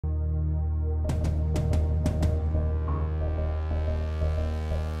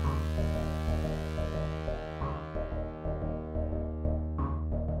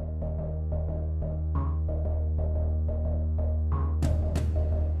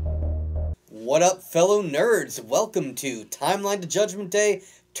What up, fellow nerds? Welcome to Timeline to Judgment Day,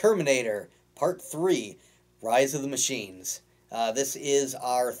 Terminator, Part 3, Rise of the Machines. This is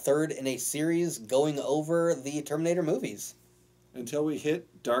our third in a series going over the Terminator movies. Until we hit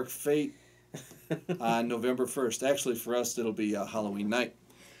Dark Fate on November 1st. Actually, for us, it'll be Halloween night.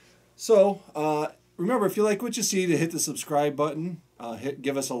 So, remember, if you like what you see, to hit the subscribe button,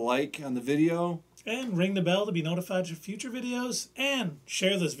 give us a like on the video. And ring the bell to be notified of future videos. And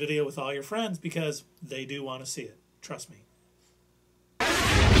share this video with all your friends because they do want to see it. Trust me.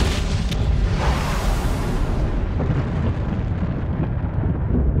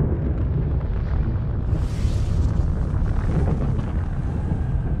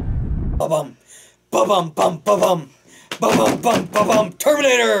 Ba-bum, ba-bum, bum, ba-bum, ba-bum, bum, ba-bum,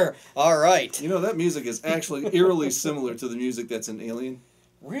 Terminator! All right. You know, that music is actually eerily similar to the music that's in Alien.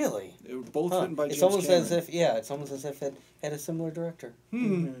 Really? It was both written by James It's almost Cameron. as if, it's almost as if it had a similar director.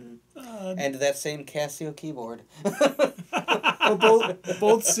 And that same Casio keyboard. Well,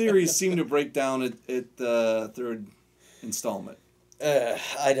 both series seem to break down at the third installment.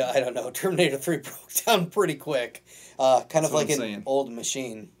 I don't know. Terminator 3 broke down pretty quick. Kind of like an old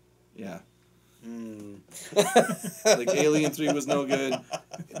machine. Yeah. Like Alien 3 was no good.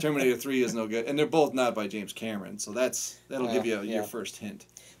 Terminator 3 is no good. And they're both not by James Cameron. So that'll give you your first hint.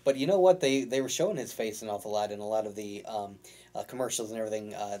 But you know what? They were showing his face an awful lot in a lot of the commercials and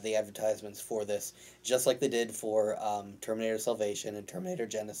everything, the advertisements for this, just like they did for Terminator Salvation and Terminator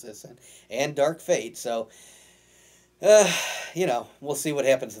Genesis and Dark Fate. So, we'll see what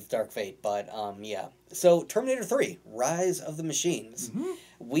happens with Dark Fate. But, yeah. So, Terminator 3, Rise of the Machines. Mm-hmm.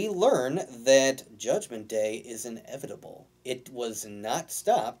 We learn that Judgment Day is inevitable. It was not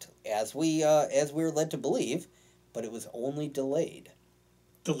stopped, as we were led to believe, but it was only delayed.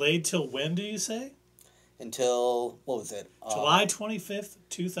 Delayed till when, do you say? Until, what was it? July 25th,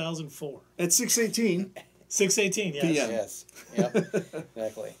 2004. At 6:18. 6:18, yes. PM. Yes. Yep.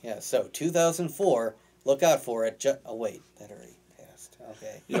 Exactly. Yeah. So 2004. Look out for it. Oh wait, that already passed.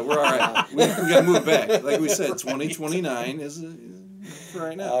 Okay. Yeah, we're all right. we got to move back. Like we said, 2029 is for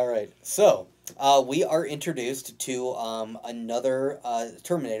right now. All right. So we are introduced to another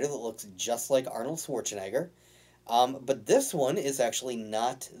Terminator that looks just like Arnold Schwarzenegger, but this one is actually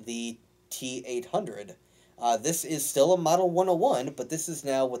not the T-800. This is still a Model 101, but this is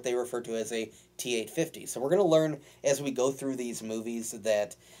now what they refer to as a T-850. So we're going to learn as we go through these movies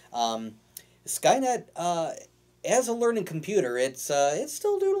that Skynet, as a learning computer, it's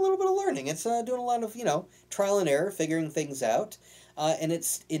still doing a little bit of learning. It's doing a lot of, trial and error, figuring things out. And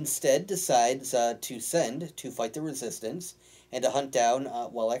it instead decides to send to fight the resistance and to hunt down,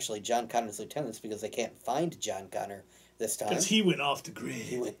 actually, John Connor's lieutenants, because they can't find John Connor this time. Because he went off the grid.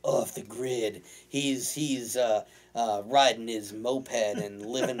 He went off the grid. He's riding his moped and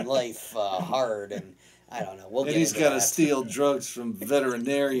living life hard, and I don't know. And he's got to steal drugs from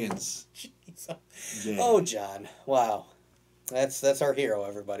veterinarians. Yeah. Oh, John! Wow, that's our hero.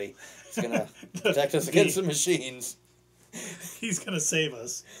 Everybody, he's gonna protect us against the machines. He's gonna save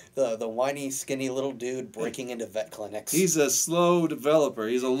us. The whiny, skinny little dude breaking into vet clinics. He's a slow developer.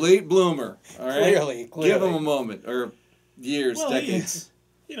 He's a late bloomer. All right, clearly. Give him a moment, or years, decades.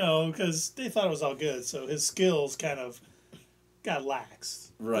 Because they thought it was all good, so his skills kind of got laxed.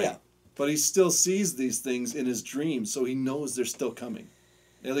 Right. Yeah. But he still sees these things in his dreams, so he knows they're still coming.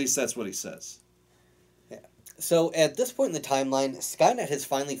 At least that's what he says. Yeah. So at this point in the timeline, Skynet has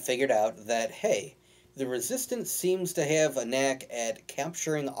finally figured out that, hey, the Resistance seems to have a knack at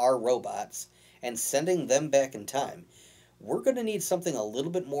capturing our robots and sending them back in time. We're going to need something a little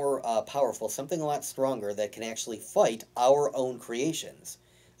bit more powerful, something a lot stronger that can actually fight our own creations.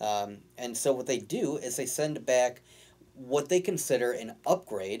 And so what they do is they send back what they consider an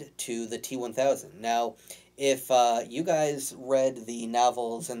upgrade to the T-1000. Now, if you guys read the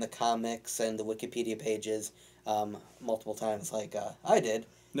novels and the comics and the Wikipedia pages multiple times like I did,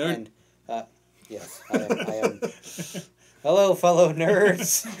 Nerd. And, yes, I am. Hello, fellow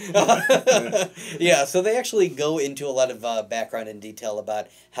nerds. Yeah, so they actually go into a lot of background and detail about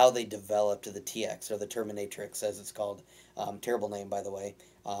how they developed the TX, or the Terminatrix, as it's called. Terrible name, by the way.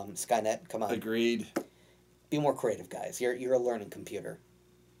 Skynet, come on. Agreed. Be more creative, guys. You're a learning computer.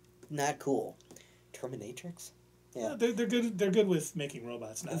 Not cool. Terminatrix? Yeah, they're good. They're good with making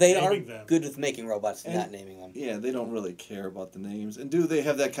robots. Not they naming are them. good with making robots, not naming them. Yeah, they don't really care about the names. And do they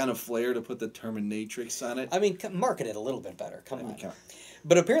have that kind of flair to put the Terminatrix on it? I mean, market it a little bit better. Come on.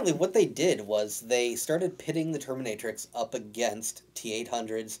 But apparently what they did was they started pitting the Terminatrix up against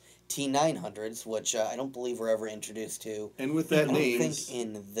T-800s, T-900s, which I don't believe were ever introduced to. And with that name, I don't think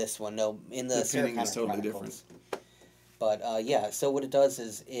in this one. No, in the pitting is totally Chronicles. different. But, yeah, so what it does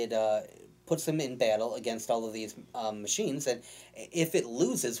is it puts him in battle against all of these machines, and if it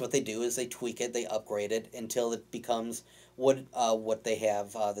loses, what they do is they tweak it, they upgrade it until it becomes what they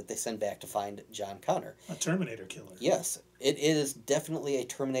have that they send back to find John Connor. A Terminator killer. Yes, it is definitely a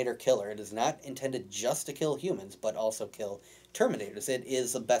Terminator killer. It is not intended just to kill humans, but also kill Terminators. It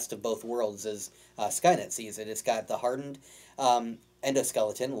is the best of both worlds, as Skynet sees it. It's got the hardened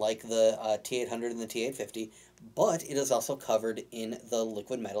endoskeleton like the T-800 and the T-850, but it is also covered in the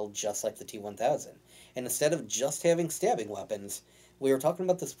liquid metal just like the T-1000. And instead of just having stabbing weapons, we were talking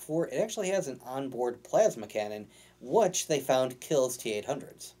about this before, it actually has an onboard plasma cannon, which they found kills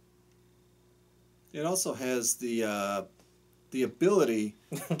T-800s. It also has the ability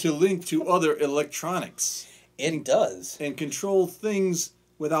to link to other electronics. It does. And control things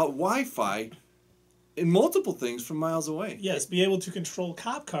without Wi-Fi and multiple things from miles away. Yes, be able to control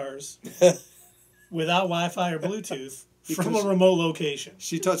cop cars without Wi-Fi or Bluetooth from a remote location.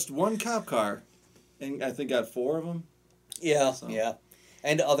 She touched one cop car, and I think got 4 of them. Yeah, yeah.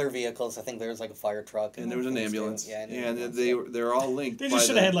 And other vehicles. I think there was like a fire truck. And there was an ambulance. Yeah, and they're all linked. They just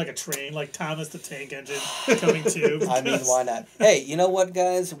should have had like a train, like Thomas the Tank Engine coming too. I mean, why not? Hey, you know what,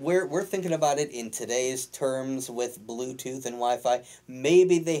 guys? We're thinking about it in today's terms with Bluetooth and Wi-Fi.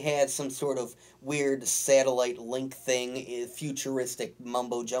 Maybe they had some sort of weird satellite link thing, futuristic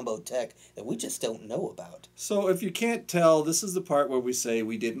mumbo-jumbo tech that we just don't know about. So if you can't tell, this is the part where we say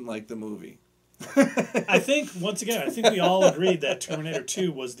we didn't like the movie. I think, once again, we all agreed that Terminator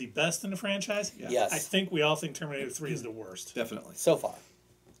 2 was the best in the franchise. Yeah. Yes. I think we all think Terminator 3 is the worst. Definitely. So far.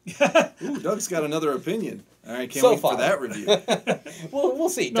 Ooh, Doug's got another opinion. All right, can't So wait far. for that review. Well, we'll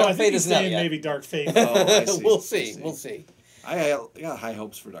see. No, Dark I think Fate he's is not saying yet. maybe Dark Fate. Oh, I see. We'll see. I see. We'll see. I got high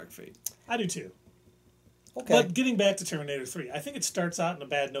hopes for Dark Fate. I do too. Okay. But getting back to Terminator 3, I think it starts out in a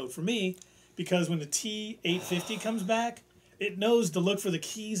bad note for me because when the T-850 comes back, it knows to look for the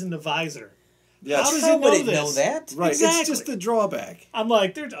keys in the visor. Yes. How does How it know would it this? know that? Right, Exactly. it's just a drawback. I'm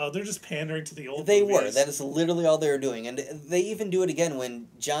like, they're just pandering to the old They movies. were. That is literally all they were doing. And they even do it again when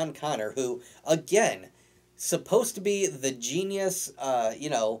John Connor, who, again, supposed to be the genius,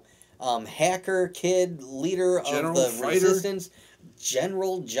 hacker kid, leader General of the fighter. resistance,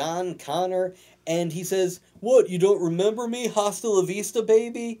 General John Connor, and he says, "What, you don't remember me? Hasta la vista,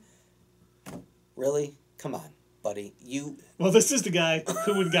 baby?" Really? Come on, buddy. You... Well, this is the guy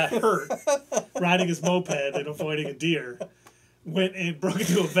who got hurt riding his moped and avoiding a deer. Went and broke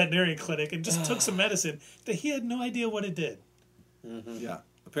into a veterinarian clinic and just took some medicine that he had no idea what it did. Mm-hmm. Yeah,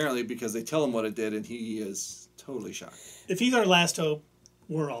 apparently because they tell him what it did, and he is totally shocked. If he's our last hope,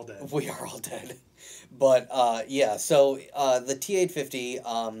 we're all dead. We are all dead. But, yeah, so the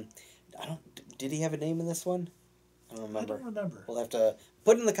T-850, did he have a name in this one? I don't remember. I don't remember. We'll have to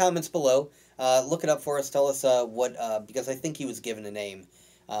put it in the comments below. Look it up for us. Tell us what, because I think he was given a name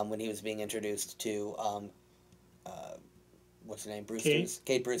when he was being introduced to, what's the name?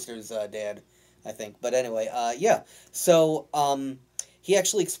 Kate Brewster's dad, I think. But anyway, yeah. So, he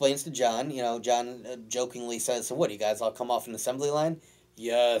actually explains to John, John jokingly says, "So what, you guys all come off an assembly line?"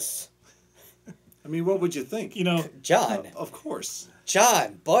 "Yes." I mean, what would you think? John. Of course.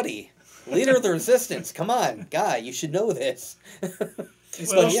 John, buddy. Leader of the resistance. Come on, guy, you should know this.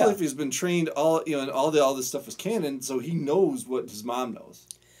 Especially yeah. if he's been trained and all this stuff was canon, so he knows what his mom knows.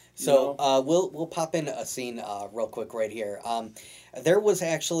 So we'll pop in a scene real quick right here. There was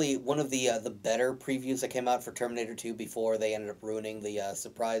actually one of the better previews that came out for Terminator 2 before they ended up ruining the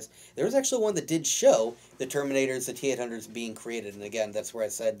surprise. There was actually one that did show the Terminators, the T-800s being created. And again, that's where I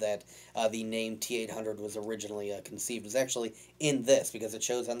said that the name T-800 was originally conceived. It was actually in this because it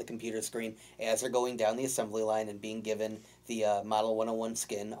shows on the computer screen as they're going down the assembly line and being given the Model 101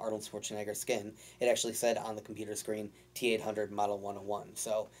 skin, Arnold Schwarzenegger skin. It actually said on the computer screen T-800 Model 101.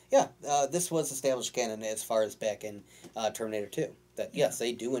 So, yeah, this was established canon as far as back in Terminator 2. That, yes,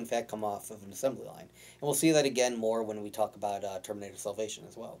 they do, in fact, come off of an assembly line. And we'll see that again more when we talk about Terminator Salvation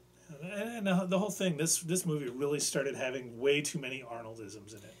as well. And the whole thing, this movie really started having way too many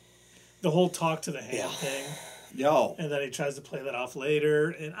Arnoldisms in it. The whole talk to the hand thing. Yo. And then he tries to play that off later.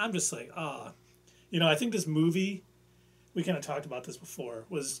 And I'm just like, I think this movie, we kind of talked about this before,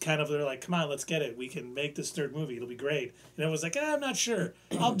 was kind of, they're like, come on, let's get it. We can make this third movie. It'll be great. And it was like, I'm not sure.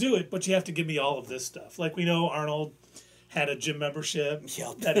 I'll do it, but you have to give me all of this stuff. Like, we know Arnold had a gym membership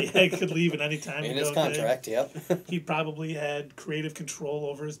that he could leave at any time. In his contract, yep. He probably had creative control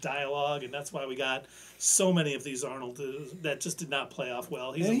over his dialogue, and that's why we got so many of these Arnold that just did not play off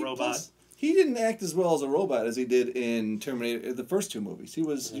well. He's a robot. Plus, he didn't act as well as a robot as he did in Terminator, the first two movies. He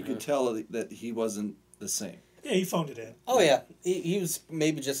was, you could tell that he wasn't the same. Yeah, he phoned it in. Oh, yeah. He was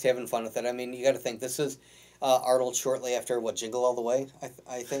maybe just having fun with it. I mean, you got to think, this is Arnold shortly after Jingle All the Way,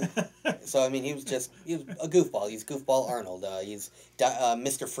 I think. So I mean, he was a goofball. He's goofball Arnold. He's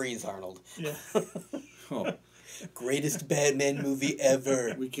Mr. Freeze Arnold. Yeah. Oh, Greatest Batman movie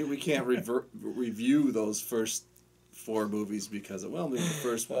ever. we can't review those first 4 movies because of, well, maybe the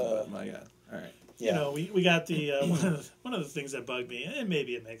first one, but my God. All right. You know, we got the one of the things that bugged me, and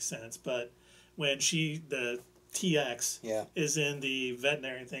maybe it makes sense, but when the TX is in the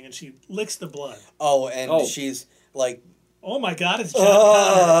veterinary thing and she licks the blood. Oh, and she's like, oh my God, it's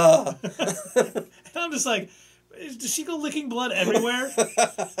John Connor. And I'm just like, does she go licking blood everywhere?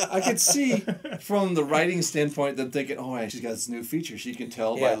 I could see from the writing standpoint them thinking, oh, yeah, she's got this new feature. She can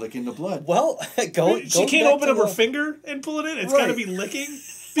tell by licking the blood. Well, she can't open up her finger and pull it in. It's got to be licking.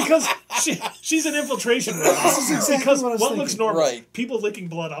 Because she's an infiltration robot. This is exactly because what I was what thinking. looks normal? Right. People licking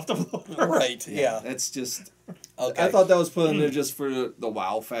blood off the floor. Right, yeah. That's just... Okay. I thought that was put in there just for the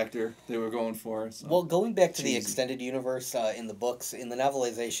wow factor they were going for. So. Well, going back to the extended universe in the books, in the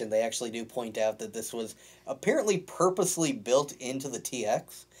novelization, they actually do point out that this was apparently purposely built into the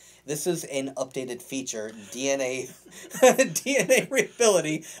TX. This is an updated feature, DNA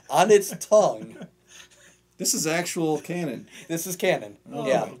readability on its tongue. This is actual canon. This is canon. Oh,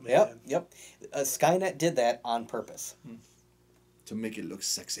 yeah. man. Yep. Skynet did that on purpose. To make it look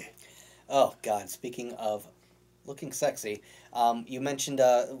sexy. Oh, God. Speaking of looking sexy, you mentioned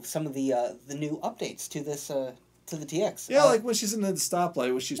some of the new updates to this to the TX. Yeah, like when she's in the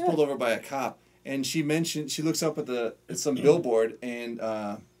stoplight, when she's pulled over by a cop, and she looks up at some billboard, and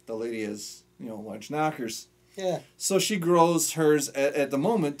the lady has large knockers. Yeah. So she grows hers at the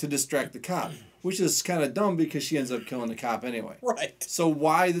moment to distract the cop, which is kind of dumb because she ends up killing the cop anyway. Right. So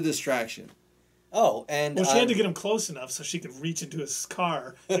why the distraction? Oh, and well, she had to get him close enough so she could reach into his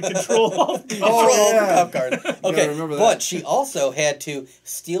car and control all the the cop cars. Okay, remember that. But she also had to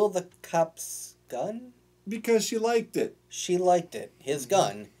steal the cop's gun? Because she liked it. She liked it. His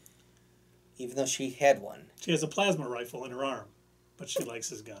gun, even though she had one. She has a plasma rifle in her arm, but she likes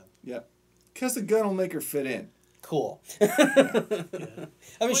his gun. Yeah. Because the gun will make her fit in. Cool. Yeah.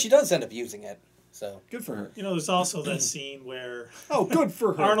 I mean, she does end up using it, so. Good for her. There's also that scene where Oh, good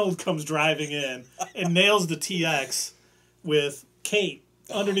for her. Arnold comes driving in and nails the TX with Kate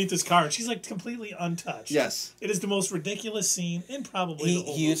underneath his car, and she's like completely untouched. Yes. It is the most ridiculous scene in probably the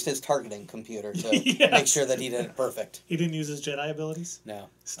whole He used his targeting computer to Yes. make sure that he did it perfect. He didn't use his Jedi abilities? No.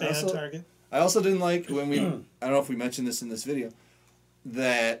 Stay on Also- target? I also didn't like when I don't know if we mentioned this in this video,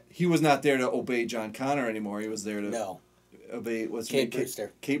 that he was not there to obey John Connor anymore. He was there to obey Kate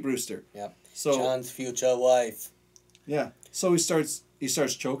Brewster. Kate Brewster. Yep. So John's future wife. yeah. So he starts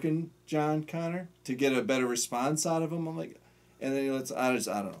choking John Connor to get a better response out of him. I'm like, and then I don't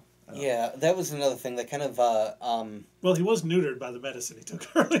know. Yeah, that was another thing that kind of Well, he was neutered by the medicine he took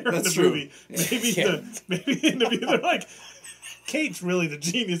earlier in the That's true. movie. Maybe in the movie they're like, Kate's really the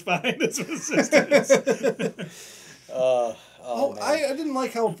genius behind this resistance. Oh, I didn't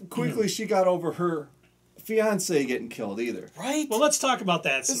like how quickly she got over her fiance getting killed either. right. Well, let's talk about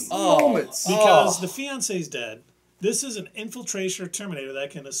that scene. Moments. Because the fiance's dead. This is an infiltration Terminator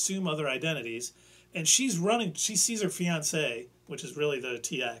that can assume other identities. And she's running. She sees her fiance, which is really the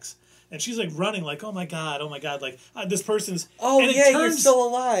TX. And she's like running like, oh my God, like this person's... Oh, and yeah, you're still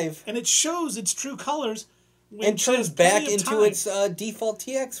alive. And it shows its true colors. When And she turns has back plenty of into time. its default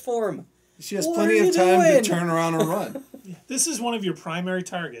TX form. She has What plenty are of you time doing? to turn around and run. This is one of your primary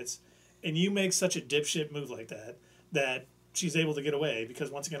targets, and you make such a dipshit move like that she's able to get away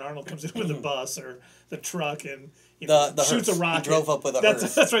because once again Arnold comes in with the bus or the truck and The shoots hearse. a rocket. He drove up with a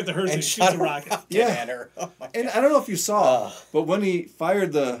hearse. That's right, the hearse. And And shoots shot a rocket. Yeah. at her. Oh my And I don't know if you saw, but when he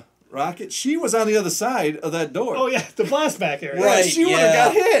fired the rocket, she was on the other side of that door. Oh yeah, the blast back area. Yeah, Right, she would have yeah.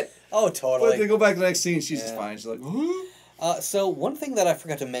 got hit. Oh, But they totally. go back to the next scene, she's just Yeah. fine. She's like, huh? So one thing that I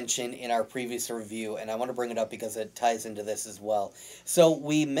forgot to mention in our previous review, and I want to bring it up because it ties into this as well. So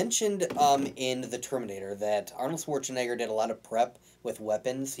we mentioned in The Terminator that Arnold Schwarzenegger did a lot of prep with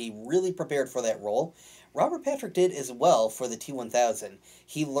weapons. He really prepared for that role. Robert Patrick did as well for the T-1000.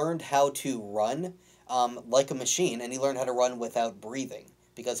 He learned how to run like a machine, and he learned how to run without breathing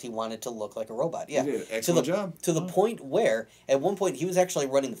because he wanted to look like a robot. Yeah, He did an excellent job. To the point where, at one point, he was actually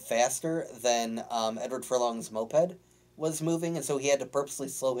running faster than Edward Furlong's moped was moving, and so he had to purposely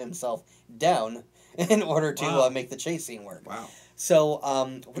slow himself down in order to Wow. make the chase scene work. Wow. So,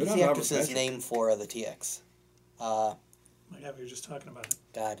 what Good is on the Robert actress's Patrick. name for the TX? My God, we were just talking about it.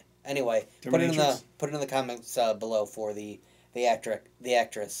 God. Anyway, put it in the comments below for the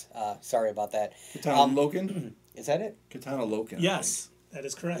actress. Sorry about that. Katana Loken? Is that it? Katana Loken. Yes. That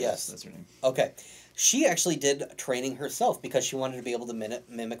is correct. Yes. That's her name. Okay. She actually did training herself because she wanted to be able to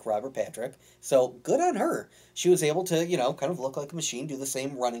mimic Robert Patrick. So good on her. She was able to, kind of look like a machine, do the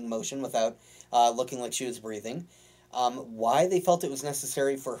same running motion without looking like she was breathing. Why they felt it was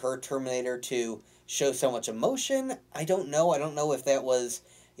necessary for her Terminator to show so much emotion, I don't know. I don't know if that was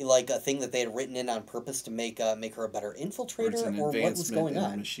like a thing that they had written in on purpose to make her a better infiltrator, or what was going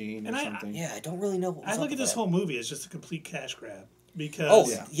on. Machine And or something. Yeah, I don't really know. What was I look up at with this that. whole movie as just a complete cash grab because Oh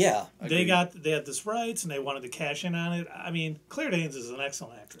yeah, they had this rights and they wanted to cash in on it. I mean, Claire Danes is an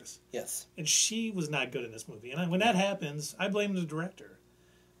excellent actress, yes, and she was not good in this movie. And when that happens, I blame the director.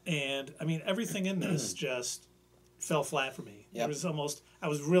 And I mean, everything in this just fell flat for me. Yep. It was almost. I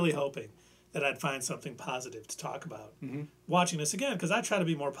was really hoping that I'd find something positive to talk about watching this again, because I try to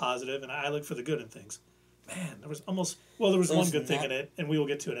be more positive and I look for the good in things. Man, there was one good thing in it, and we will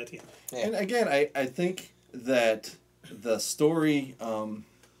get to it at the end. Yeah. And again, I think that the story,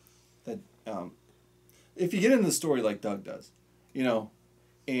 if you get into the story like Doug does,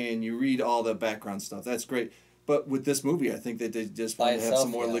 and you read all the background stuff, that's great. But with this movie, I think that they just By wanted to have itself,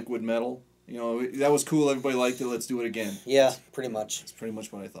 some more yeah. liquid metal. That was cool. Everybody liked it. Let's do it again. Yeah, pretty much. That's pretty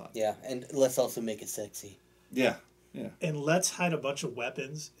much what I thought. Yeah, and let's also make it sexy. Yeah. Yeah. And let's hide a bunch of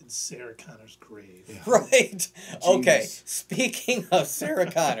weapons in Sarah Connor's grave. Yeah. Right. Okay. Genius. Speaking of Sarah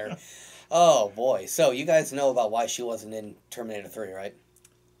Connor, oh boy. So you guys know about why she wasn't in Terminator 3, right?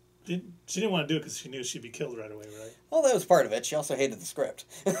 She didn't want to do it because she knew she'd be killed right away, right? Well, that was part of it. She also hated the script.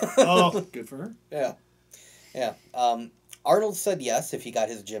 Oh, Good for her. Yeah. Yeah. Arnold said yes if he got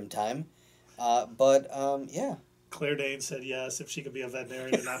his gym time. But yeah. Claire Danes said yes if she could be a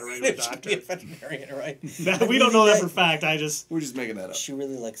veterinarian and not a regular She could doctor. be a veterinarian, right? We don't know that for fact. We're just making that up. She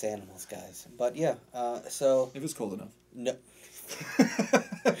really likes animals, guys. But yeah, so If it's cold enough. no.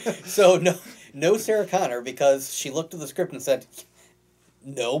 So no Sarah Connor, because she looked at the script and said,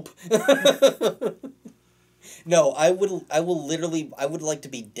 "Nope." No, I would like to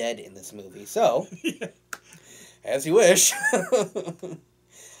be dead in this movie. So, as you wish.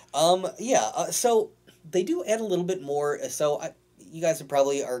 So they do add a little bit more. So you guys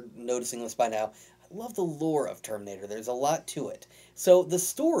probably are noticing this by now. I love the lore of Terminator. There's a lot to it. So the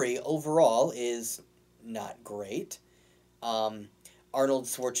story overall is not great. Arnold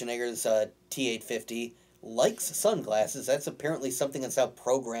Schwarzenegger's T-850 likes sunglasses. That's apparently something that's now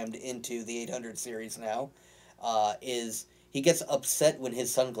programmed into the 800 series now. Is he gets upset when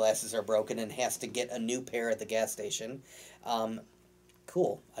his sunglasses are broken and has to get a new pair at the gas station.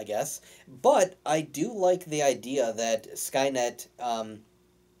 Cool, I guess. But I do like the idea that Skynet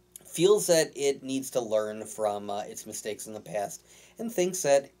feels that it needs to learn from its mistakes in the past and thinks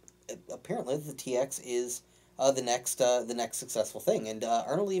that apparently the TX is the next successful thing. And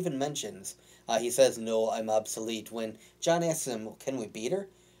Arnold even mentions, he says, "No, I'm obsolete." When John asks him, "Can we beat her?"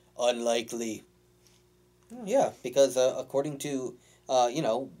 Unlikely. Yeah, because according to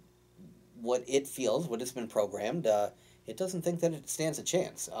what it feels, what it's been programmed, it doesn't think that it stands a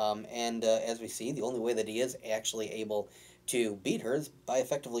chance. And as we see, the only way that he is actually able to beat her is by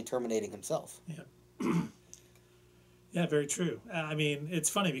effectively terminating himself. Yeah. Yeah, very true. I mean, it's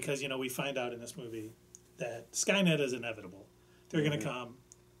funny because, we find out in this movie that Skynet is inevitable. They're going to come,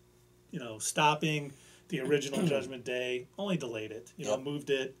 stopping the original Judgment Day, only delayed it, moved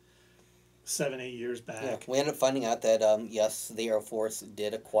it 7-8 years back. Yeah, we ended up finding out that, yes, the Air Force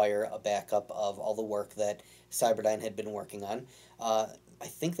did acquire a backup of all the work that Cyberdyne had been working on. I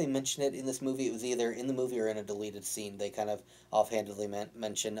think they mentioned it in this movie. It was either in the movie or in a deleted scene. They kind of offhandedly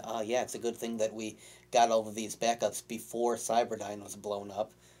mention, yeah, it's a good thing that we got all of these backups before Cyberdyne was blown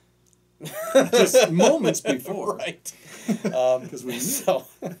up. Just moments before. Right. Because we knew.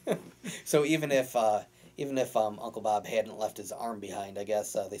 So even if Uncle Bob hadn't left his arm behind, I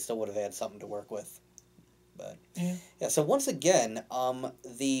guess they still would have had something to work with. But yeah. So once again,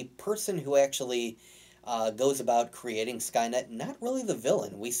 the person who actually goes about creating Skynet, not really the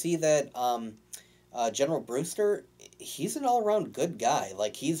villain. We see that General Brewster, he's an all-around good guy.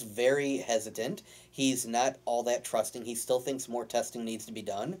 Like, he's very hesitant. He's not all that trusting. He still thinks more testing needs to be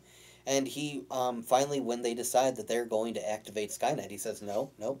done. And he finally, when they decide that they're going to activate Skynet, he says,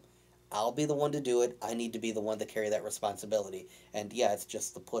 nope, I'll be the one to do it. I need to be the one to carry that responsibility. And yeah, it's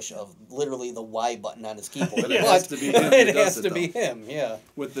just the push of literally the Y button on his keyboard. But it has to be him. It has to be him, yeah.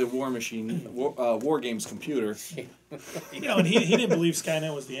 With the War Machine, War Games computer. And he didn't believe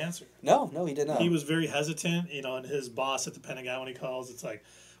Skynet was the answer. No, he did not. He was very hesitant, and his boss at the Pentagon, when he calls, it's like,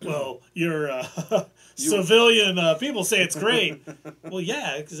 well, you're civilian people say it's great. Well,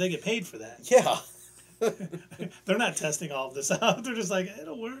 yeah, because they get paid for that. Yeah. They're not testing all of this out. They're just like,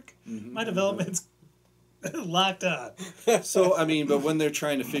 it'll work. Mm-hmm. My development's Locked on. So, I mean, but when they're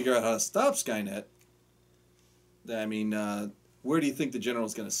trying to figure out how to stop Skynet, I mean, where do you think the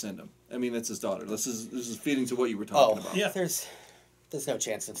general's going to send him? I mean, that's his daughter. This is feeding to what you were talking about. Yeah. There's no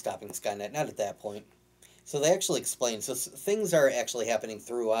chance of stopping Skynet, not at that point. So they actually explain. So things are actually happening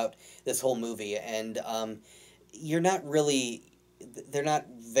throughout this whole movie, and you're not really. They're not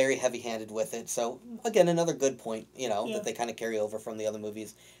very heavy-handed with it. So again, another good point, that they kind of carry over from the other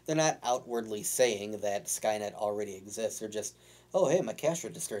movies. They're not outwardly saying that Skynet already exists. They're just, oh hey, my cash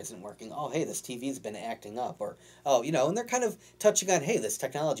register isn't working. Oh hey, this TV's been acting up, or and they're kind of touching on, hey, this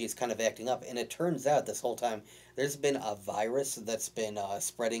technology is kind of acting up. And it turns out this whole time there's been a virus that's been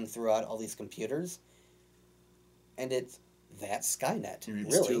spreading throughout all these computers, and that's Skynet.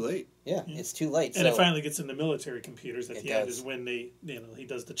 It's really. too late. Yeah, it's too late. And it finally gets into military computers at the end does. is when he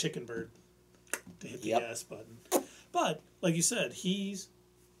does the chicken bird to hit the Yep. yes button. But, like you said, he's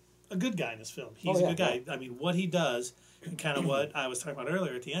a good guy in this film. He's Oh, a yeah, good guy. I mean, what he does, and kind of what I was talking about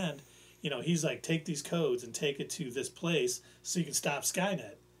earlier at the end, he's like, take these codes and take it to this place so you can stop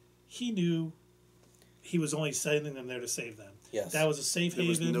Skynet. He knew he was only sending them there to save them. Yes. That was a safe There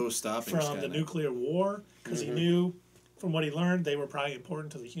was haven no stopping from the Skynet. nuclear war, because he knew, from what he learned, they were probably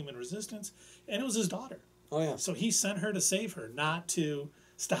important to the human resistance, and it was his daughter. Oh yeah. So he sent her to save her, not to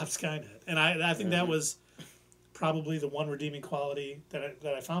stop Skynet. And I think that was probably the one redeeming quality that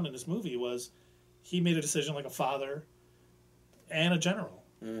I found in this movie was he made a decision like a father and a general.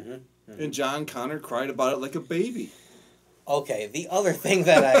 And John Connor cried about it like a baby. Okay, the other thing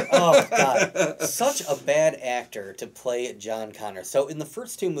that oh god, such a bad actor to play John Connor. So in the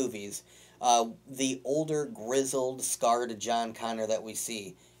first two movies, the older, grizzled, scarred John Connor that we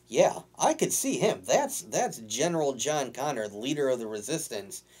see, yeah, I could see him. That's General John Connor, leader of the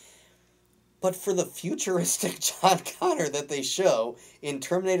Resistance. But for the futuristic John Connor that they show in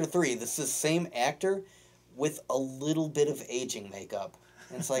Terminator 3, this is the same actor with a little bit of aging makeup.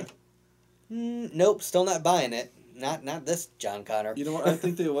 And it's like, nope, still not buying it. Not this John Connor. You know what? I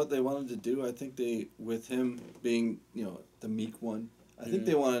think what they wanted to do. I think with him being the meek one. I think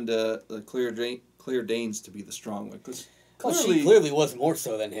they wanted Claire Danes to be the strong one because She clearly was more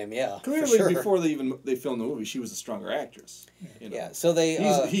so than him. Yeah, clearly for sure. before they filmed the movie, she was a stronger actress. Yeah. So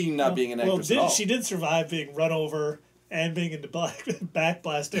they he not being an actress at all. She did survive being run over and being in the back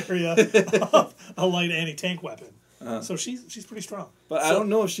blast area of a light anti-tank weapon. So she's pretty strong. But I don't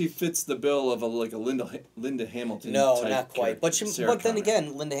know if she fits the bill of a Linda Hamilton. No, type not quite. But Sarah then Connor.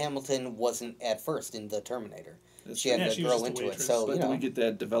 again, Linda Hamilton wasn't at first in the Terminator. She had to she was grow just a into it. waitress. So But do we get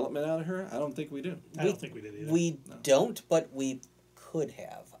that development out of her? I don't think we do. I don't think we did either. We don't, but we could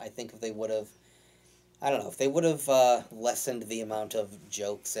have. I think if they would have, I don't know, if they would have lessened the amount of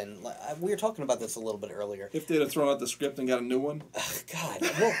jokes and we were talking about this a little bit earlier. If they'd have thrown out the script and got a new one. God,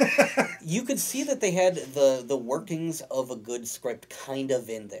 well, you could see that they had the workings of a good script kind of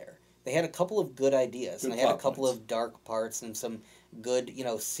in there. They had a couple of good ideas, and they had a couple of dark parts and some good,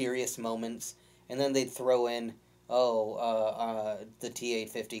 serious moments, and then they'd throw in, the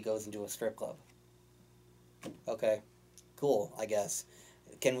T-850 goes into a strip club. Okay, cool, I guess.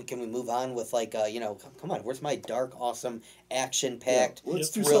 Can we move on with come on, where's my dark, awesome, action-packed Let's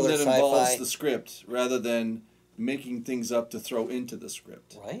do thriller something that sci-fi? involves the script rather than making things up to throw into the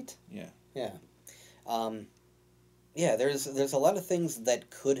script. Right? Yeah. Yeah. There's a lot of things that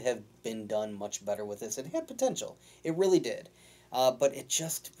could have been done much better with this. It had potential. It really did. But it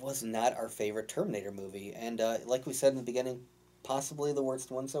just was not our favorite Terminator movie. And like we said in the beginning, possibly the worst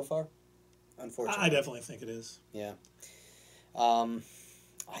one so far. Unfortunately. I definitely think it is. Yeah.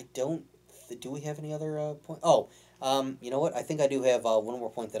 I don't... do we have any other point? Oh, you know what? I think I do have one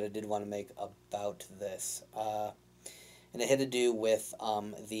more point that I did want to make about this. And it had to do with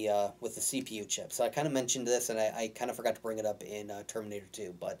the CPU chip. So I kind of mentioned this, and I kind of forgot to bring it up in Terminator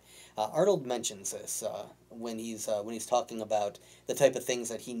 2. But Arnold mentions this when he's talking about the type of things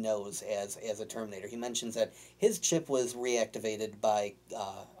that he knows as a Terminator. He mentions that his chip was reactivated by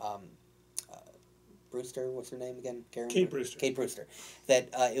Brewster. What's her name again? Kate Brewster. Kate Brewster. That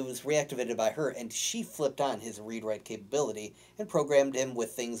it was reactivated by her, and she flipped on his read-write capability and programmed him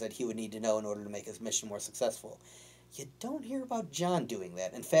with things that he would need to know in order to make his mission more successful. You don't hear about John doing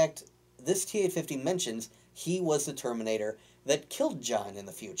that. In fact, this T-850 mentions he was the Terminator that killed John in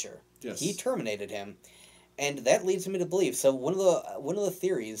the future. Yes. He terminated him, and that leads me to believe. So one of the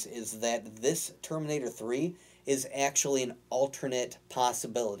theories is that this Terminator 3 is actually an alternate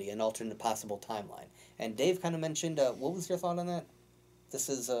possibility, an alternate possible timeline. And Dave kind of mentioned, what was your thought on that? This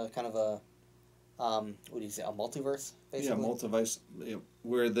is kind of a, what do you say, a multiverse, basically? Yeah, multiverse,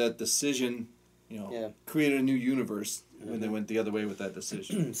 where that decision... created a new universe when they went the other way with that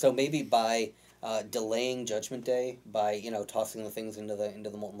decision. So maybe by delaying Judgment Day by tossing the things into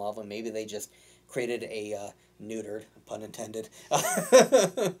the molten lava. Maybe they just created a neutered, pun intended,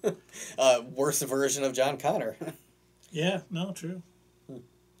 worse version of John Connor. Yeah, no, true.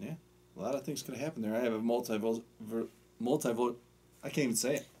 Yeah, a lot of things could happen there. I have a multivolt. I can't even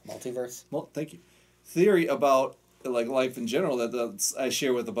say it. Multiverse. Thank you. Theory about like life in general that I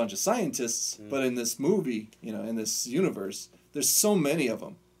share with a bunch of scientists. But in this movie, in this universe, there's so many of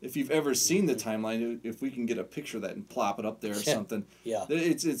them. If you've ever seen the timeline, if we can get a picture of that and plop it up there or something, Yeah.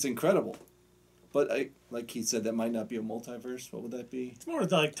 it's incredible. But like Keith said, that might not be a multiverse. What would that be? It's more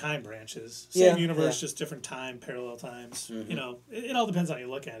like time branches. Same Yeah, universe, yeah. just different time, parallel times. It all depends on how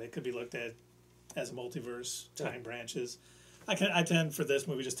you look at it. It could be looked at as a multiverse, time branches. I tend, for this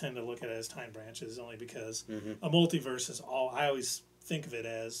movie, just tend to look at it as time branches, only because a multiverse is I always think of it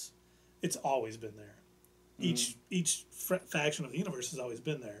as it's always been there. Each faction of the universe has always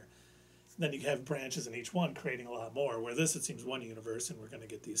been there. Then you have branches in each one, creating a lot more. Where this, it seems one universe, and we're going to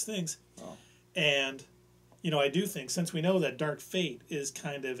get these things. Oh. And, I do think, since we know that Dark Fate is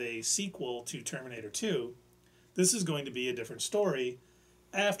kind of a sequel to Terminator 2, this is going to be a different story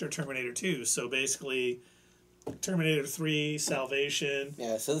after Terminator 2. So basically, Terminator 3, Salvation.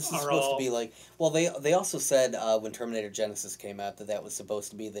 Yeah, so this is supposed to be like... Well, they also said when Terminator Genesis came out that was supposed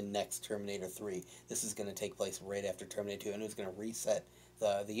to be the next Terminator 3. This is going to take place right after Terminator 2, and it was going to reset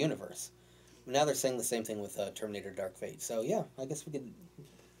the universe. Now they're saying the same thing with Terminator Dark Fate. So, yeah, I guess we could...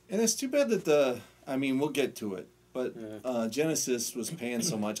 And it's too bad that we'll get to it, but Genesis was paying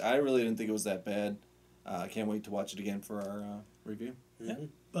so much. I really didn't think it was that bad. I can't wait to watch it again for our review. Yeah.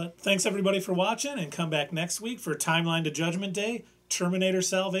 But thanks everybody for watching, and come back next week for Timeline to Judgment Day, Terminator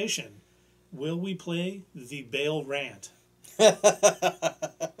Salvation. Will we play the Bale Rant?